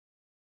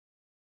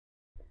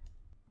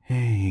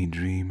Hey,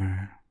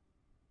 dreamer.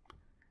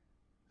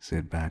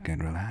 Sit back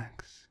and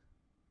relax.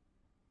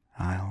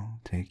 I'll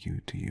take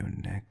you to your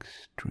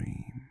next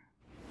dream.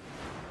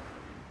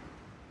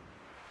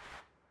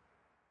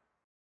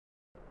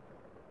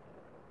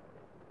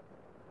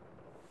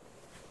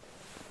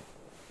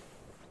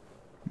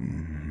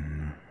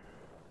 Mm.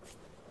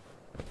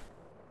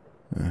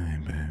 Hey,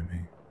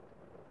 baby.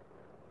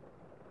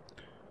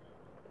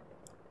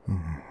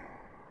 Oh,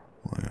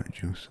 why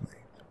aren't you asleep?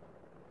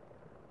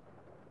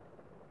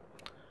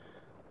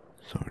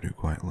 It's already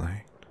quite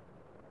late.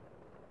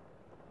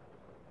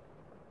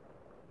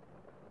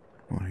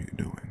 What are you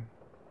doing?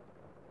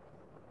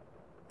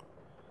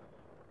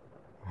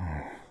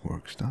 Oh,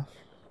 work stuff?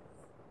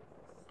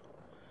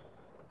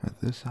 At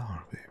this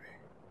hour, baby.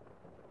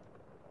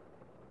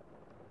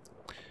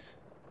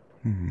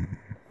 Hmm.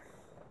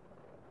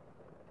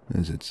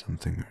 Is it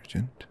something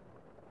urgent?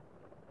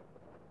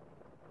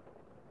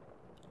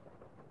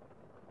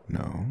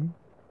 No?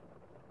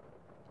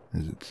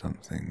 Is it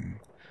something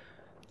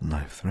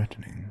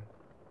life-threatening?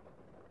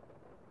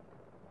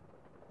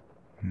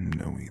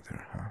 No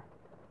either, huh?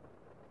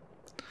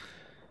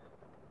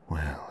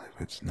 Well,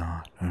 if it's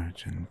not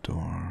urgent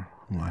or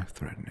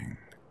life-threatening,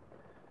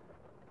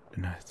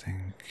 then I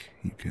think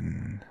you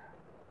can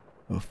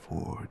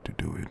afford to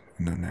do it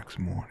in the next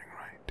morning,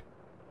 right?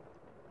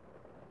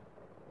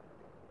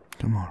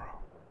 Tomorrow.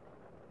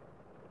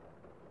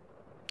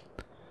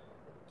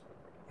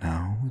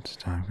 Now it's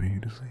time for you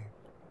to sleep.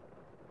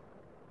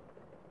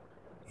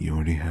 You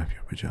already have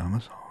your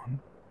pajamas on.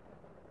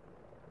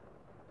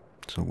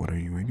 So what are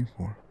you waiting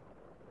for?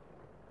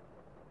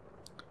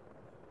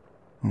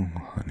 Oh,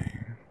 honey.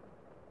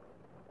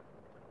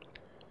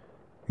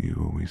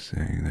 You always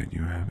say that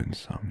you have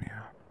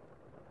insomnia.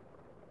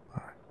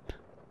 But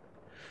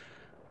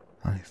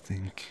I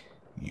think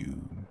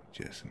you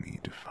just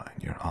need to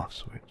find your off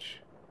switch.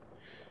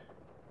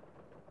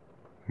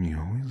 You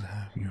always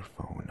have your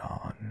phone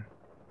on,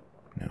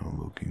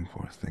 looking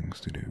for things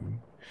to do.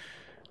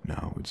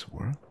 Now it's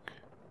work.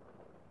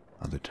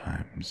 Other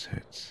times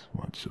it's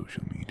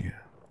social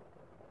media.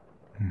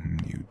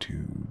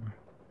 YouTube,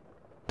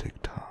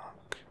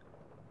 TikTok,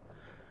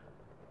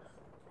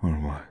 or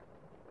what?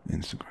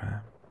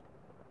 Instagram,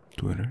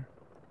 Twitter?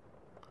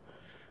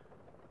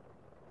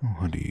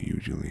 What do you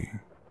usually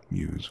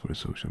use for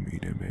social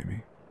media,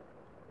 baby?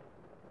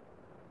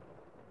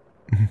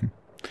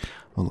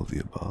 All of the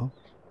above?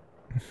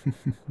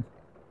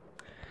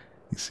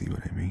 You see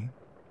what I mean?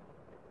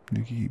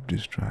 You keep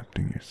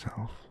distracting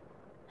yourself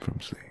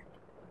from sleep.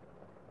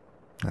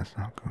 That's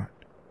not good.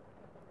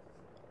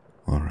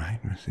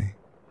 Alright, Missy.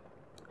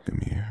 Come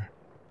here.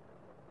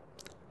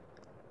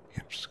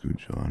 Yep,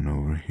 scooch on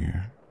over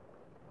here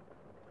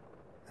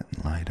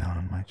and lie down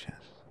on my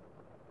chest.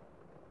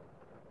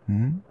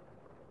 Hmm?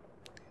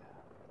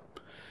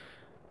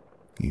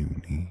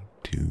 You need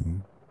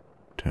to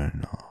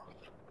turn off.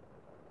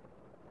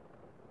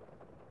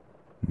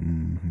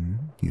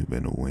 You've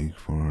been awake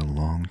for a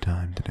long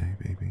time today,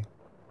 baby.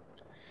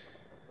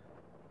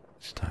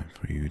 It's time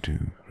for you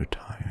to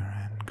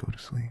retire and go to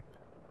sleep.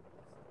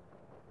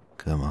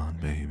 Come on,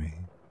 baby.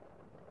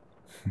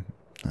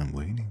 I'm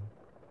waiting.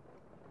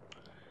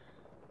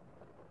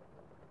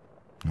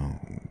 Oh,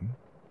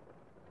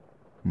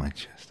 my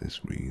chest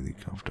is really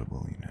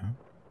comfortable,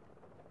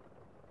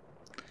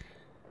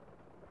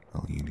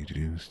 All you need to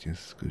do is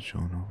just scooch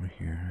on over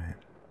here and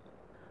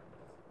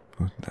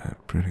put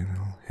that pretty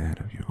little head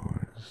of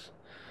yours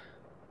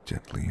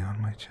gently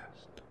on my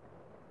chest.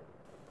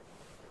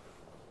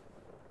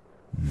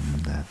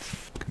 That's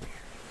it.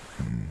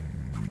 Come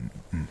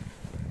here.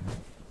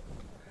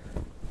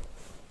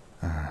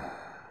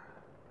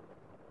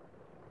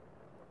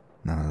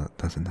 Now,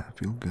 doesn't that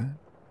feel good?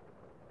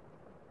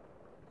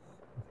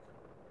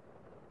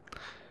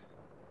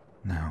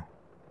 Now,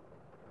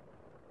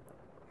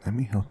 let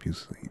me help you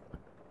sleep.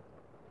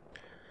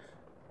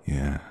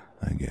 Yeah,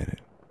 I get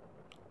it.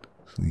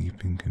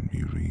 Sleeping can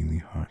be really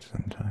hard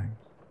sometimes.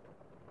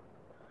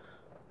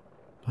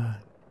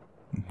 But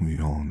we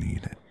all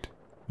need it,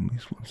 at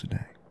least once a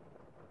day.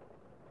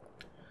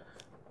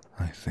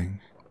 I think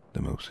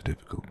the most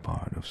difficult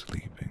part of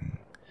sleeping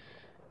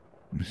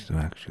is to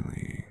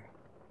actually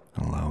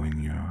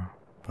allowing your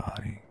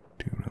body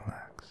to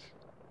relax.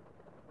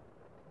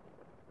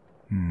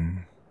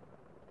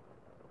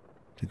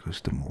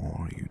 Because the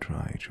more you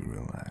try to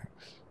relax,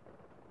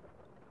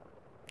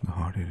 the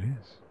harder it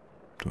is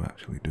to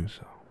actually do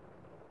so.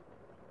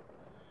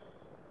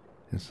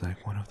 It's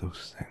like one of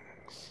those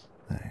things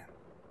that you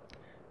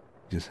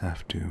just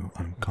have to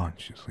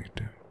unconsciously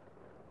do.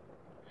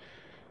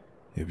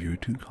 If you're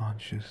too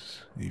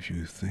conscious, if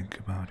you think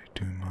about it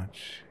too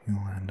much,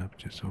 you'll end up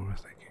just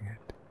overthinking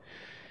it,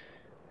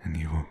 and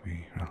you won't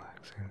be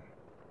relaxing.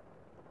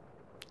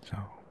 So,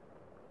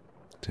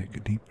 take a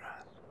deep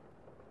breath.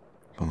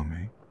 Follow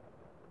me.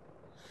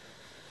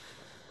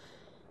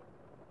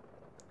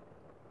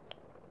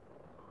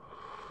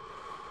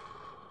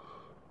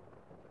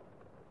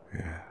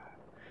 Yeah,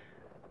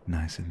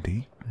 nice and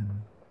deep,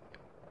 and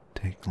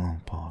take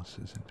long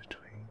pauses in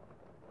between.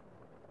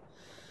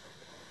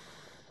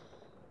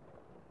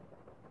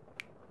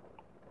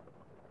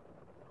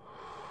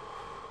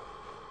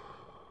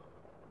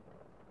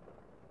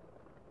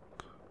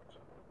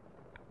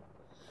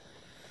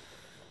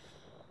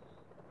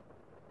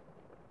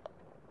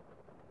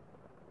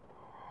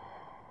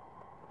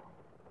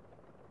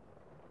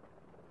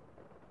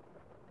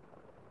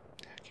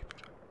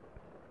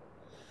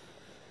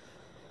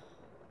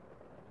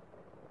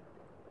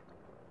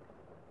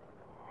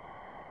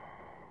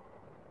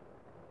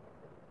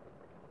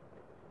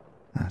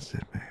 That's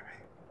it, baby.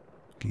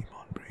 Keep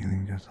on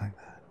breathing just like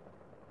that.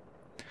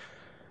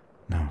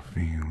 Now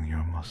feel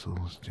your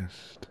muscles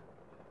just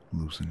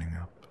loosening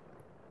up.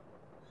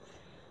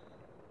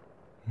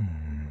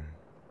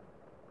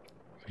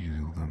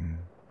 Feel them.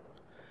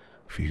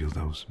 Feel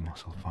those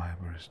muscle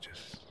fibers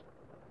just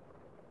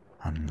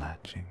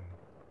unlatching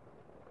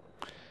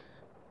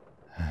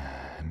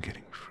and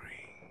getting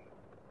free.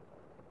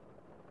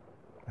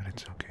 But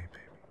it's okay,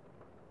 baby.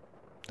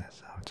 That's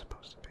how it's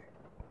supposed to be.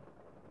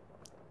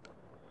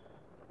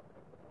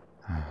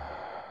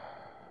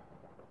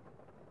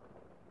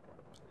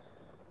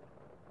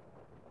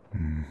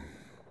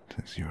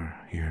 Since you're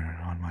here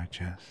on my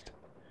chest,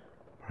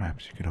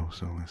 perhaps you could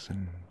also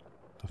listen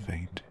to the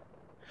faint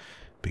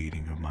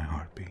beating of my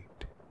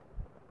heartbeat.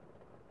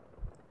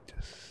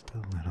 Just a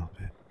little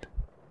bit.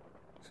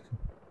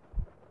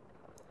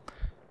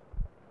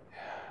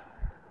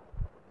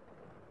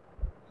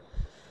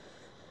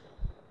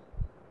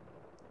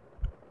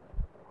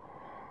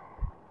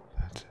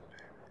 That's it,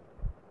 baby.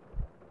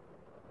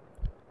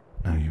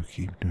 Now you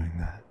keep doing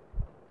that,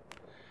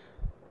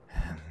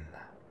 and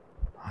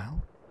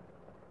I'll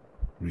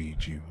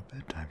read you a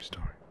bedtime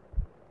story.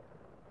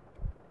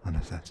 How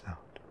does that sound?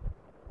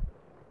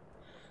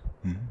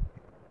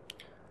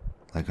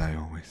 Like I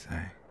always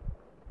say,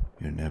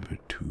 you're never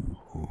too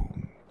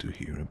old to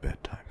hear a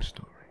bedtime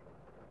story.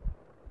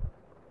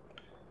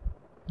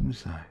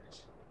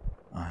 Besides,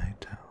 I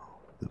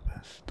tell the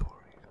best stories.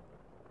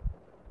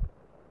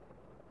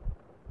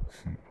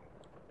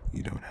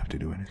 You don't have to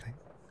do anything.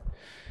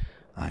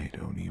 I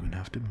don't even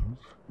have to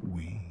move.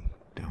 We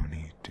don't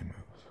need to move.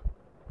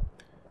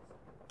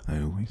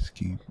 I always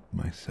keep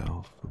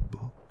myself a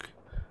book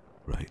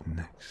right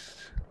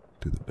next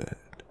to the bed,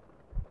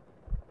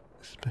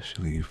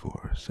 especially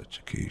for such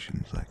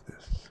occasions like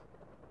this.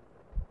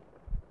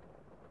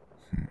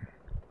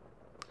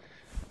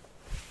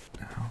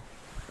 Now,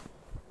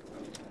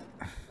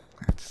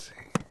 let's see.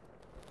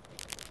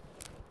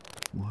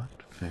 What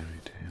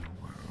fairy tale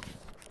world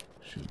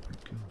should we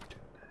go to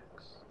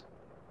next?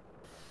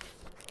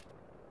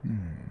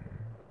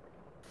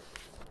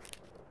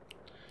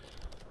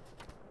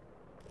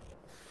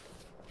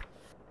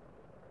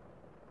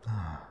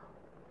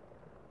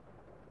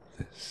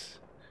 This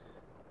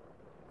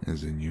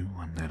is a new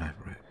one that I've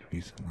read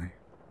recently.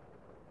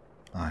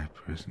 I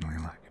personally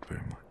like it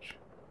very much.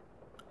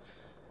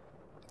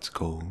 It's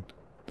called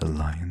The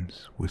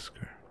Lion's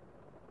Whisker.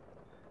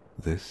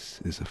 This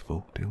is a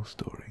folktale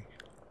story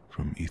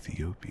from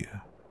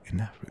Ethiopia in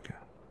Africa.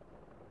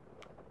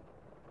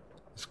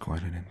 It's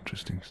quite an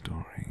interesting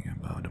story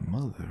about a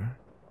mother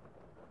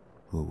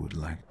who would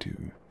like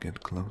to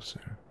get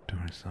closer to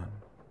her son.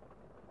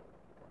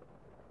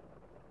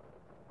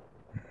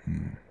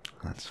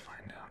 Let's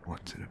find out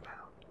what's it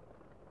about.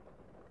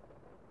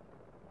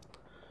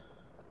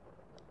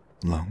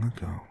 Long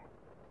ago,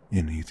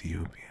 in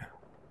Ethiopia,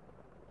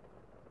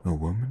 a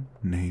woman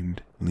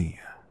named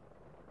Leah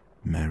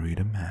married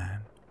a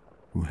man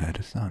who had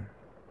a son.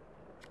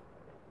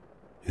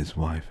 His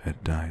wife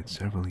had died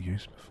several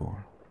years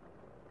before.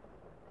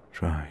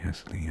 Try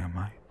as Leah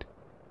might,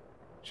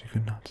 she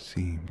could not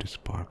seem to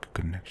spark a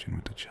connection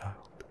with the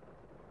child.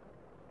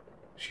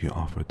 She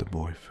offered the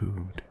boy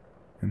food,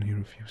 and he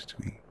refused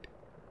to eat.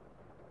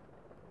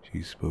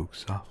 She spoke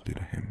softly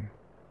to him,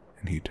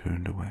 and he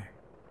turned away.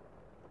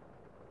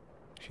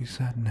 She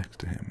sat next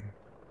to him,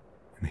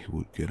 and he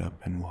would get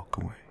up and walk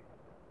away.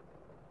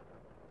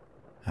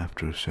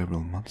 After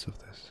several months of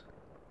this,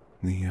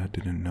 Leah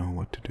didn't know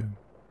what to do.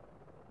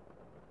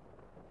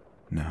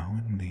 Now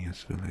in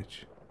Leah's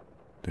village,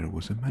 there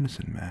was a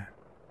medicine man,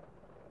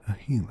 a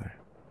healer,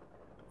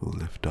 who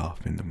lived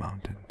off in the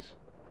mountains.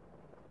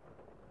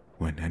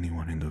 When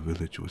anyone in the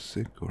village was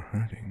sick or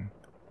hurting,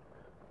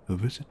 a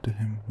visit to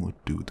him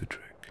would do the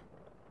trick.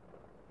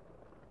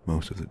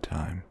 Most of the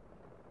time,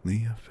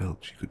 Leah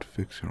felt she could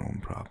fix her own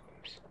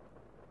problems.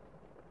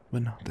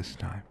 But not this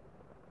time.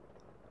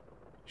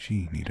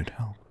 She needed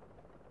help.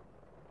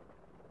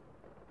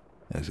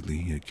 As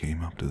Leah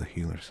came up to the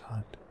healer's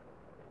hut,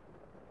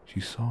 she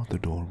saw the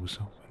door was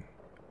open.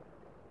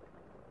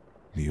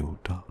 The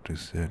old doctor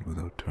said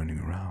without turning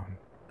around,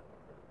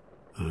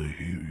 "I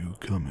hear you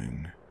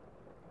coming.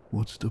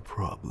 What's the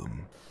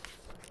problem?"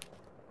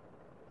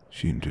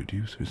 She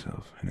introduced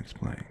herself and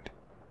explained.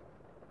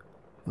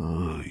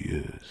 "Ah,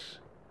 yes,"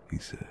 he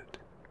said.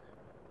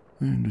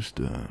 "I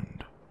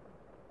understand.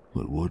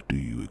 But what do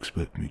you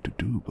expect me to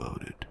do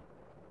about it?"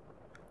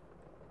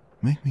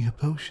 "Make me a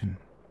potion,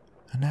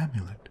 an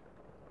amulet,"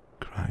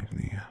 cried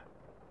Leah.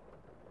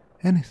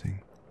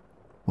 "Anything,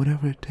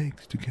 whatever it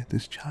takes to get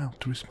this child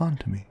to respond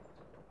to me."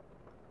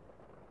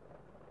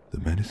 The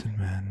medicine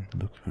man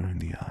looked her in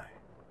the eye.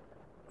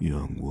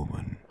 "Young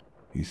woman,"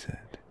 he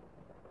said,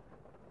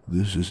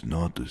 "this is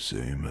not the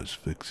same as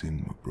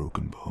fixing a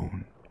broken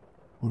bone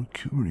or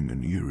curing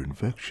an ear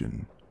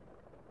infection.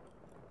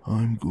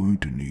 I'm going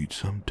to need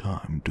some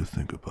time to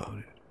think about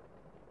it.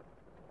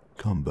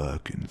 Come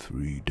back in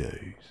 3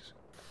 days."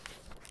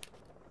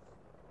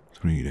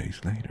 3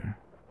 days later,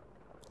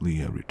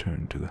 Leah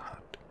returned to the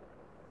hut.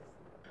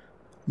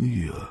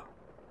 "Leah,"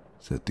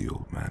 said the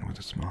old man with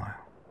a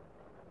smile,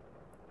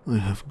 "I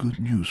have good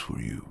news for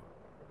you.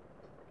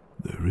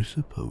 There is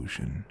a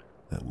potion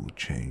that will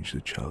change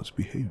the child's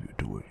behavior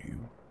toward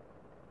you.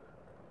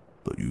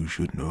 But you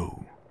should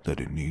know that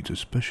it needs a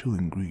special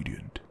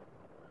ingredient.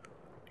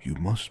 You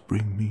must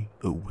bring me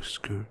a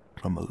whisker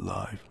from a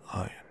live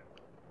lion."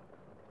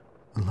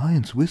 "A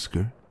lion's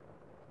whisker?"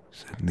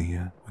 said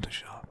Leah with a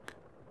shock.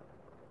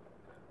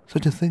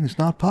 "Such a thing is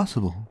not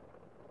possible."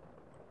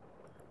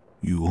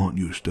 "You want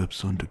your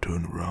stepson to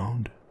turn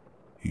around?"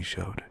 he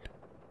shouted.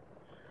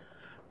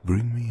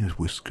 "Bring me a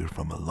whisker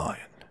from a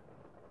lion."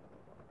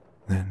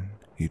 Then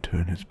he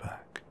turned his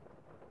back.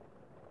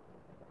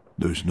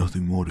 "There's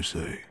nothing more to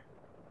say.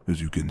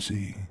 As you can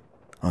see,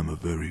 I'm a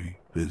very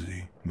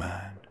busy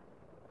man."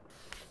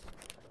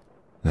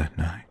 That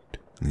night,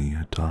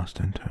 Leah tossed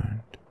and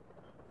turned.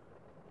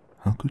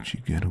 How could she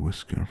get a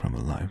whisker from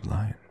a live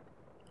lion?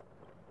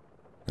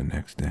 The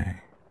next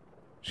day,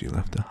 she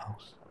left the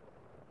house.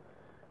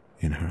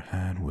 In her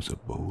hand was a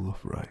bowl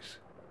of rice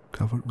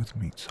covered with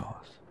meat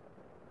sauce.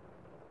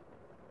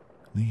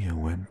 Leah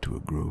went to a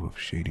grove of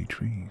shady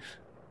trees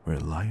where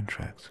lion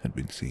tracks had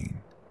been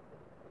seen,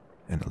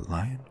 and a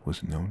lion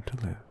was known to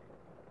live.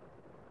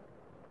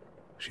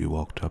 She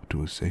walked up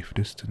to a safe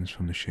distance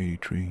from the shady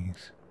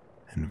trees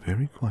and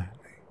very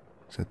quietly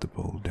set the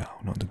bowl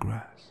down on the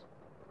grass.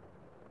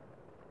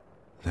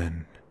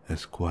 Then,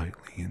 as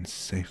quietly and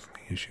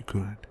safely as she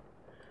could,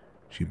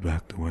 she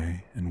backed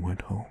away and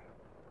went home.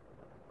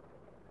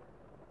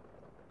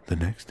 The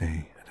next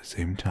day, at the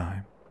same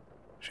time,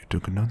 she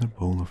took another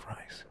bowl of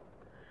rice,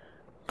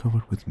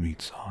 covered with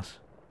meat sauce,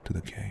 to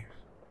the cave.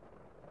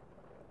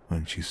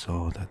 When she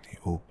saw that the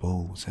old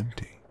bowl was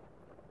empty,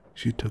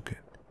 she took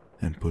it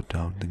and put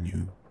down the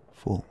new,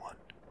 full one.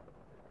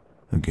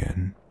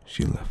 Again,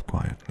 she left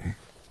quietly.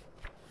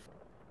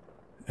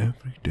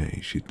 Every day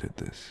she did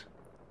this.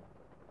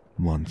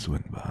 Months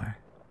went by.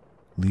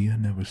 Leah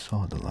never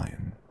saw the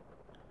lion,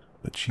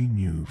 but she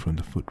knew from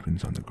the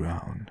footprints on the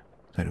ground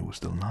that it was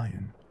the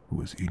lion who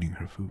was eating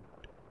her food.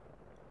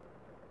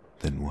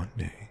 Then one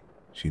day,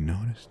 she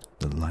noticed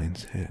the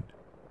lion's head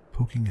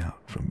poking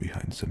out from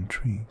behind some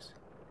trees.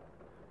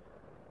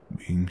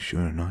 Being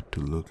sure not to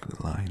look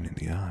the lion in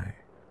the eye,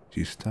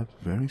 she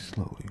stepped very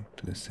slowly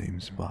to the same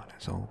spot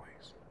as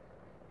always.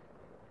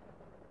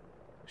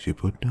 She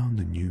put down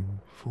the new,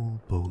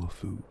 full bowl of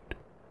food,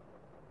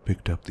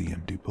 picked up the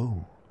empty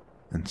bowl,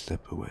 and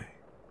stepped away.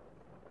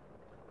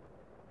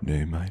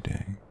 Day by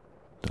day,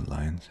 the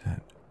lion's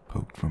head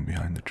poked from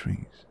behind the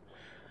trees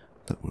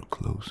that were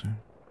closer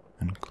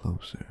and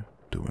closer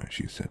to where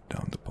she set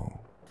down the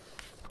bowl.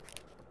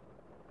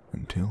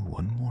 Until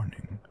one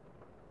morning,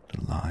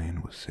 the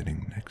lion was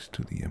sitting next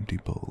to the empty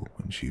bowl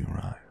when she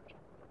arrived,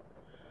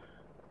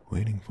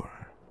 waiting for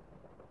her.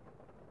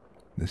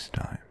 This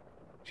time,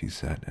 she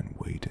sat and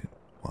waited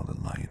while the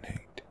lion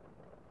ate.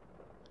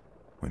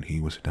 When he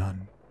was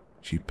done,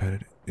 she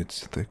petted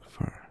its thick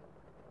fur,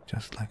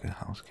 just like a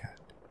house cat.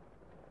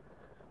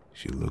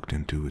 She looked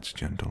into its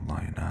gentle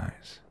lion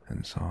eyes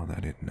and saw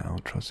that it now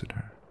trusted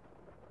her.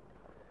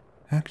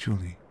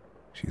 Actually,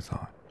 she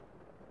thought,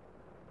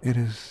 it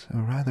is a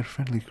rather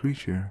friendly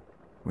creature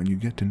when you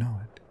get to know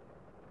it.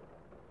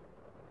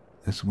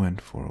 This went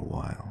for a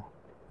while,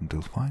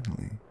 until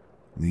finally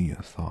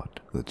Leah thought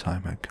the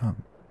time had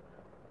come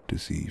to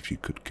see if she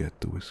could get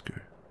the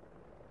whisker.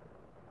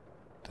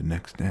 The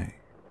next day,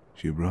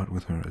 she brought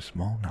with her a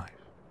small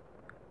knife.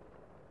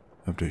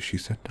 After she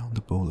set down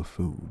the bowl of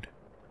food,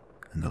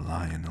 and the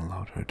lion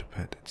allowed her to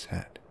pet its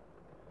head,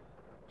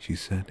 she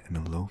said in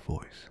a low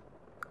voice,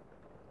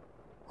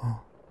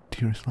 "Oh,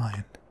 dearest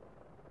lion,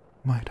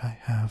 might I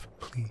have,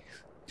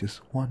 please,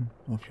 just one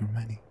of your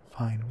many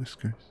fine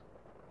whiskers?"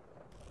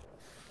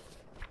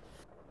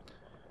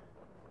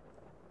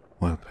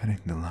 While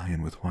petting the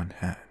lion with one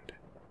hand,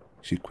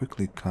 she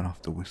quickly cut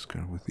off the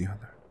whisker with the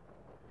other,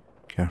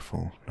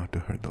 careful not to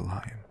hurt the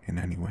lion in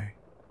any way.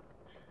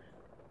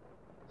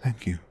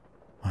 "Thank you,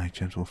 my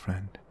gentle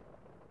friend,"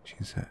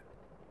 she said.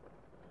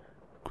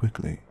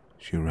 Quickly,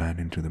 she ran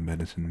into the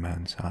medicine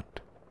man's hut.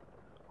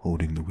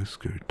 Holding the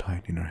whisker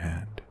tight in her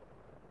hand,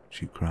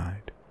 she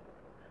cried,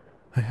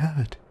 "I have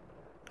it!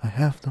 I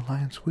have the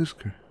lion's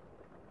whisker!"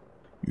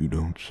 "You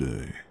don't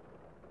say,"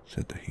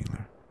 said the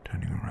healer,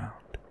 turning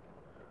around.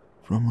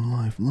 "From a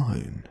live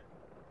lion?"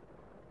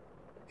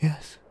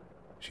 "Yes,"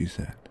 she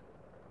said.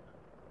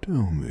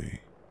 "Tell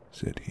me,"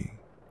 said he,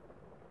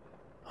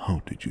 "how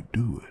did you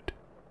do it?"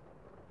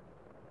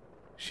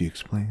 She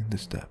explained the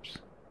steps.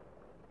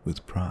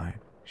 With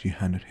pride, she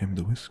handed him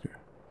the whisker.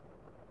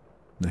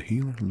 The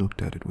healer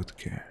looked at it with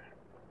care.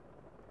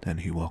 Then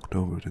he walked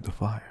over to the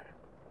fire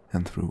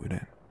and threw it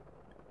in,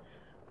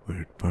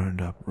 where it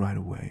burned up right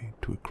away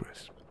to a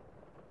crisp.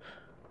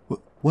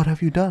 What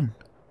have you done?"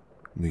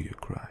 Leah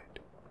cried.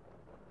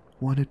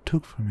 "What it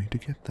took for me to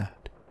get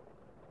that."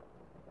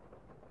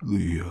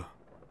 "Leah,"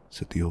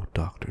 said the old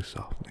doctor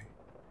softly,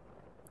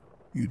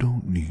 "you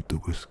don't need the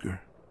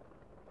whisker.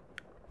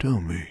 Tell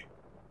me,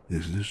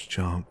 is this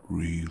child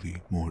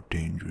really more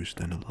dangerous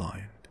than a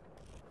lion?"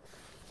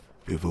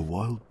 If a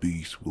wild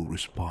beast will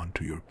respond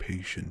to your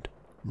patient,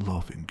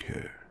 loving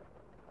care,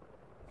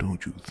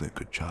 don't you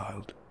think a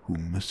child who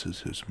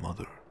misses his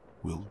mother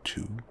will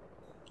too?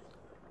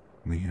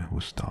 Leah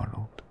was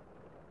startled,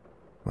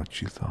 but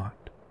she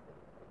thought,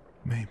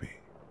 maybe.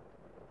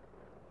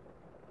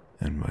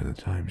 And by the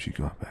time she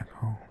got back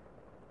home,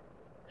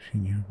 she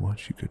knew what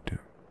she could do.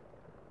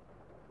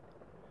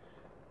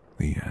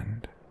 The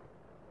end.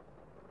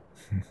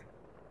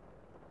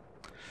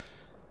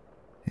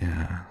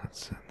 Yeah,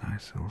 that's a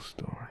nice little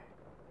story.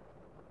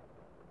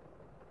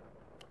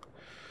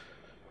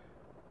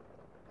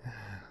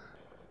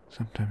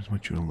 Sometimes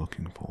what you're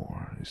looking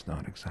for is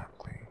not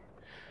exactly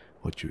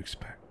what you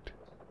expect.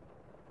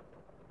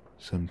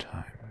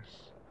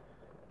 Sometimes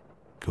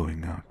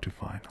going out to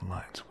find a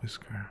lion's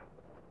whisker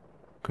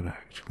could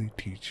actually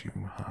teach you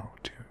how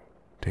to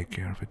take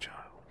care of a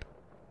child.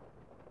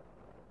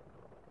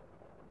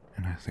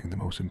 And I think the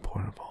most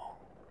important of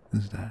all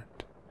is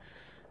that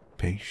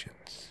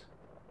patience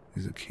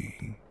is a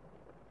key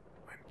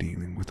when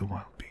dealing with a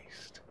wild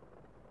beast,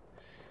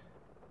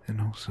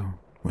 and also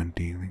when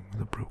dealing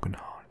with a broken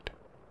heart.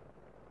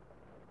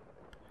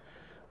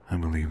 I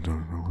believe the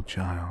little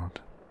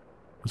child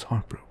was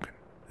heartbroken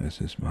as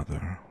his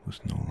mother was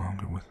no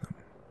longer with them.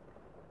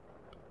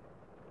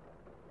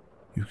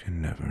 You can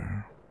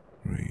never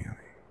really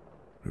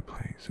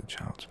replace a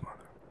child's mother.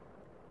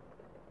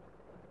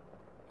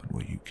 But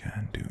what you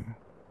can do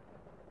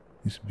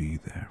is be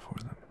there for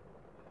them.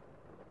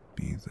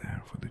 Be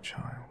there for the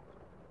child.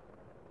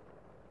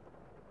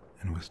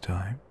 And with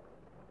time,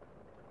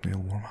 they'll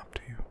warm up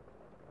to you.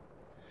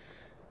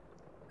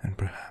 And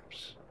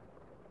perhaps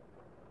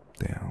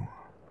they'll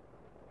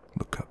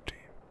look up to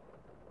you.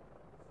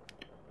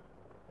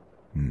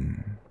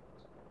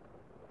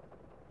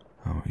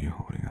 How are you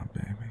holding up,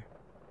 baby?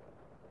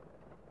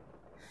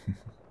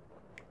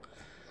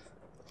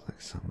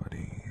 Like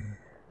somebody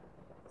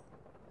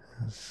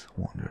has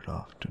wandered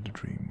off to the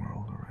dream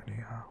world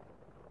already, huh?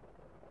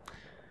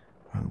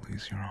 Or at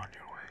least you're on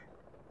your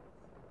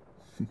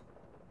way.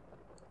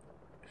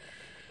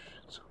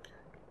 It's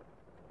okay.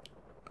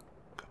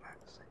 Go back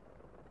to sleep.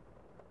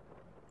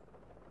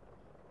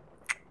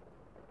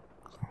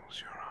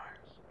 Close your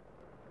eyes.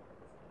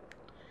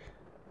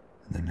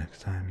 And the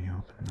next time you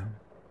open them,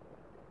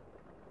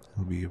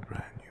 it'll be a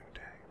brand new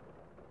day.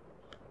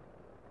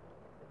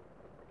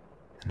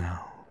 And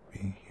I'll be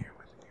here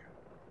with you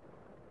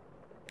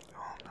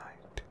all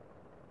night.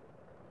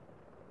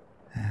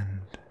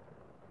 And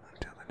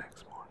until the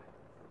next morning.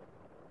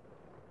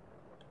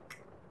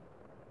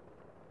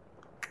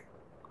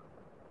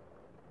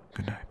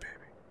 Good night,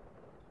 baby.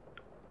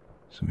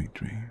 Sweet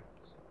dreams.